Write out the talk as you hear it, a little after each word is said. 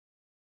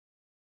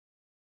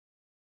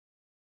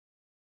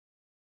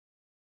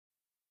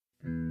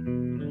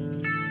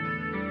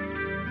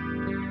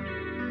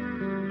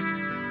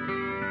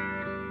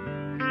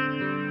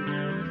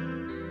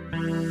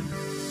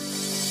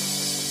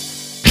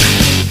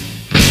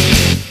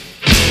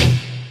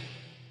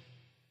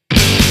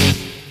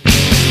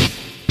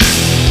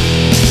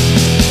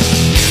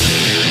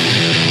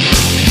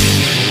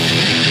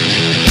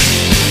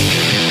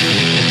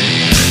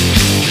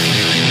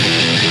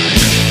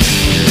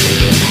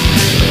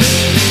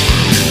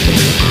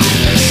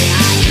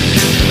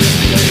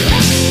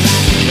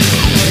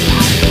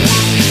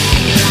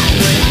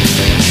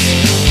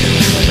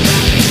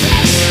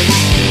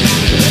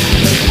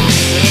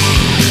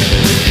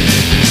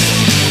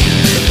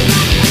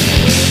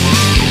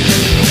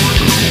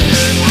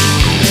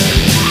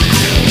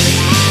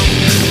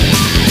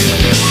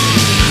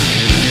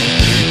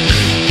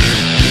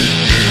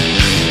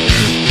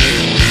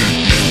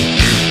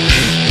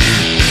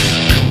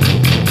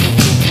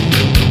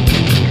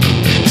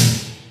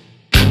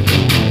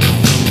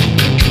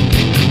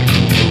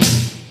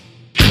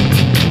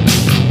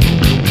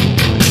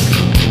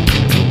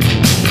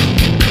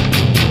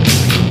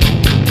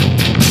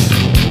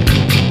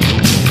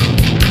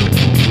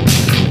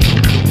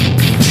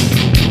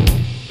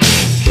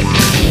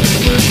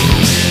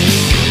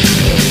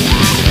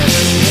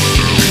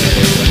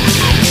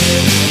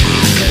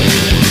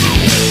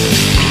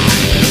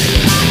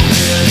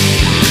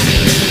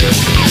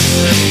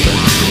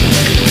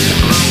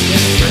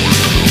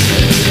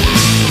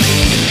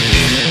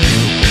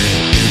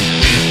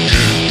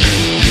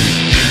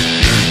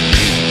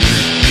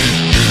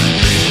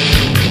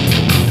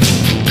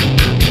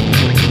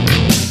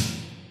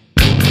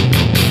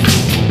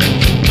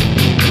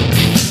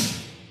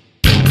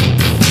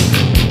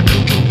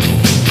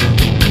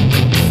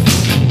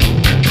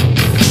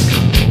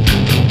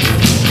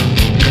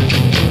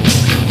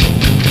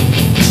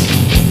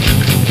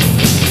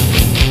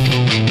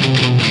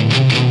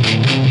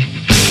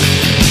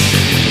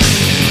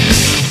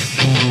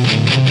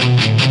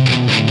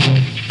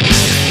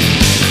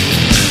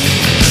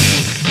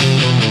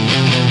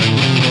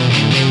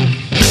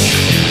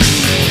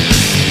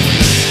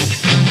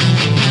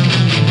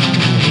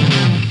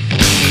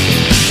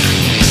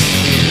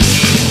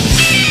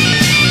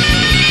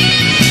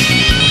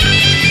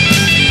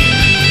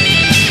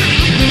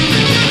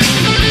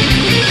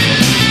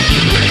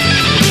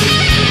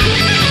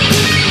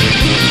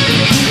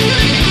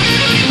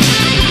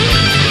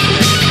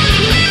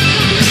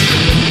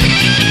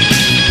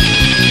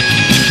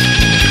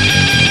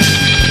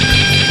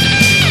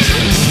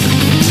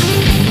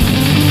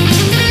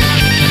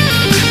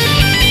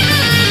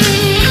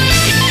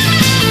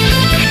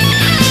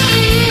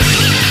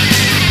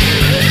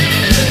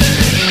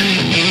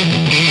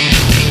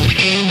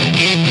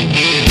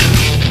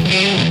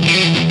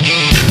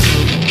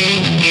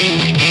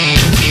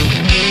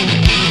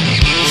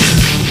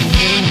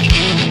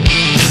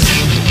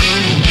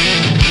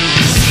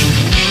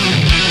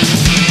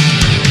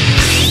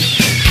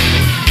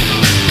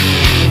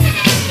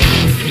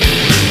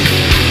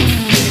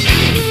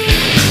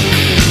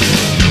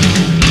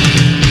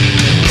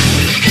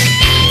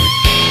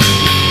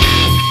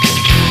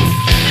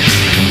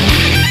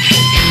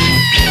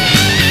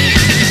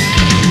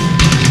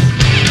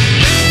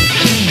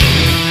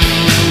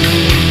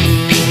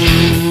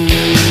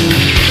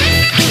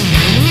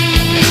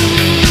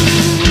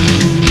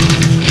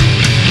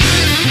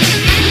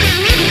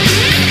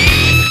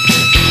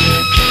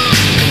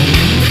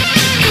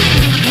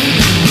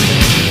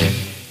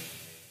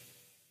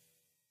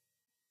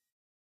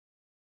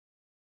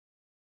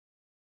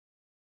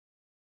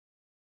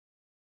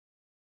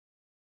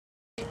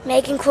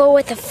Megan Cool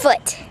with a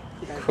foot.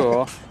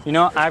 Cool. You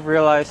know, I've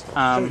realized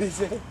I'm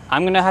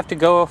gonna have to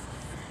go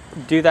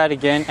do that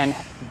again.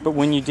 But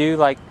when you do,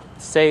 like,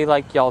 say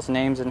like y'all's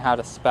names and how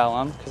to spell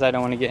them, because I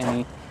don't want to get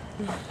any.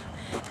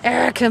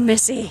 Erica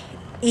Missy,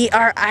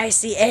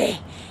 ERICA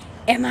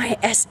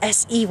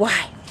MISSEY.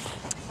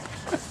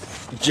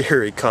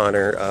 Jerry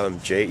Connor,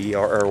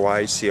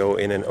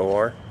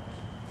 JERRYCONNOR.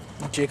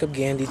 Jacob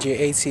Gandy,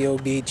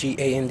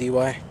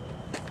 JACOBGANDY.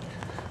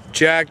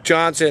 Jack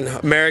Johnson,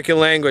 American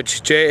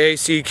language,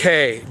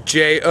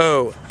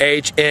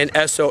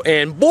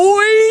 JACKJOHNSON.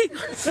 Boy!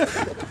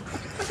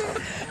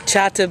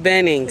 Chata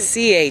Benning,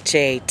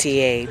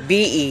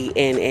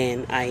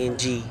 CHATABENNING.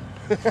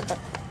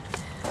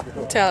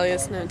 Talia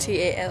Snow,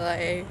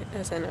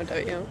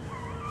 TALIASNOW.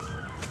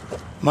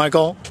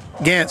 Michael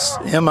Gantz,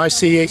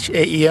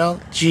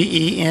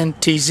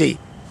 MICHAELGENTZ.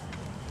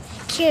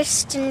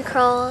 Kirsten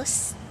Crowell,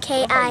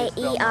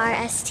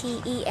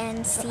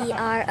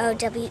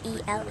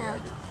 KIERSTENCROWELL.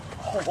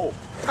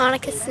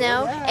 Annika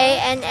Snow,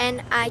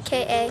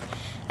 ANNIKASNOW.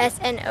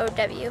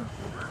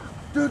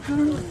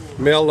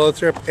 Mel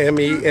Lothrop,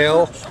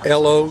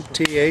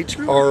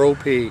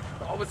 MELLOTHROP.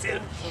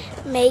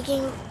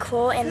 Megan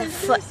Cool in the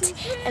foot,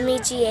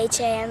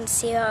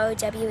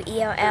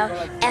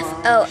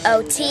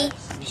 MEGHANCOOWELLFOOT.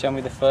 Show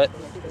me the foot.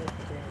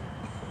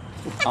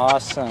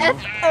 Awesome.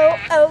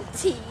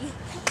 FOOT.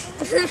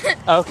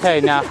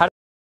 Okay, now how